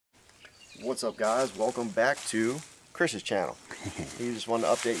What's up, guys? Welcome back to Chris's channel. He just wanted to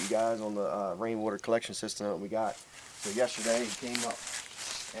update you guys on the rainwater collection system that we got. So yesterday he came up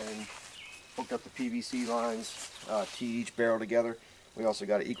and hooked up the PVC lines, teed each barrel together. We also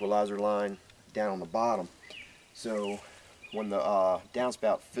got an equalizer line down on the bottom. So when the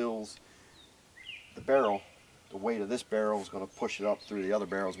downspout fills the barrel, the weight of this barrel is going to push it up through the other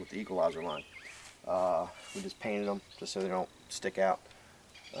barrels with the equalizer line. We just painted them just so they don't stick out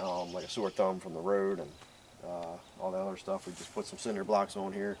like a sore thumb from the road and all the other stuff. We just put some cinder blocks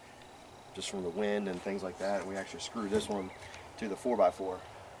on here just from the wind and things like that, and we actually screwed this one to the 4x4 so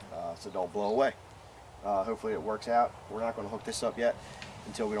it don't blow away. Hopefully it works out. We're not going to hook this up yet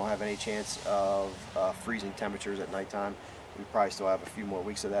until we don't have any chance of freezing temperatures at nighttime. We probably still have a few more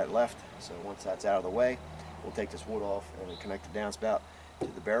weeks of that left, so once that's out of the way, we'll take this wood off and then connect the downspout to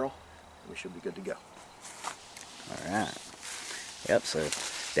the barrel, and we should be good to go. Alright. Yep, so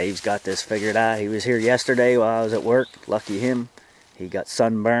Dave's got this figured out. He was here yesterday while I was at work. Lucky him. He got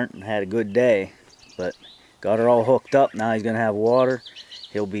sunburnt and had a good day, but got it all hooked up. Now he's going to have water.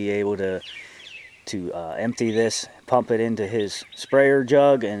 He'll be able to empty this, pump it into his sprayer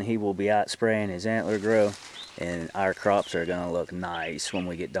jug, and he will be out spraying his antler grow. And our crops are going to look nice when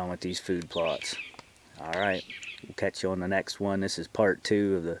we get done with these food plots. Alright, we'll catch you on the next one. This is part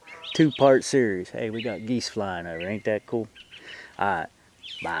 2 of the 2-part series. Hey, we got geese flying over. Ain't that cool? Alright,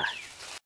 bye.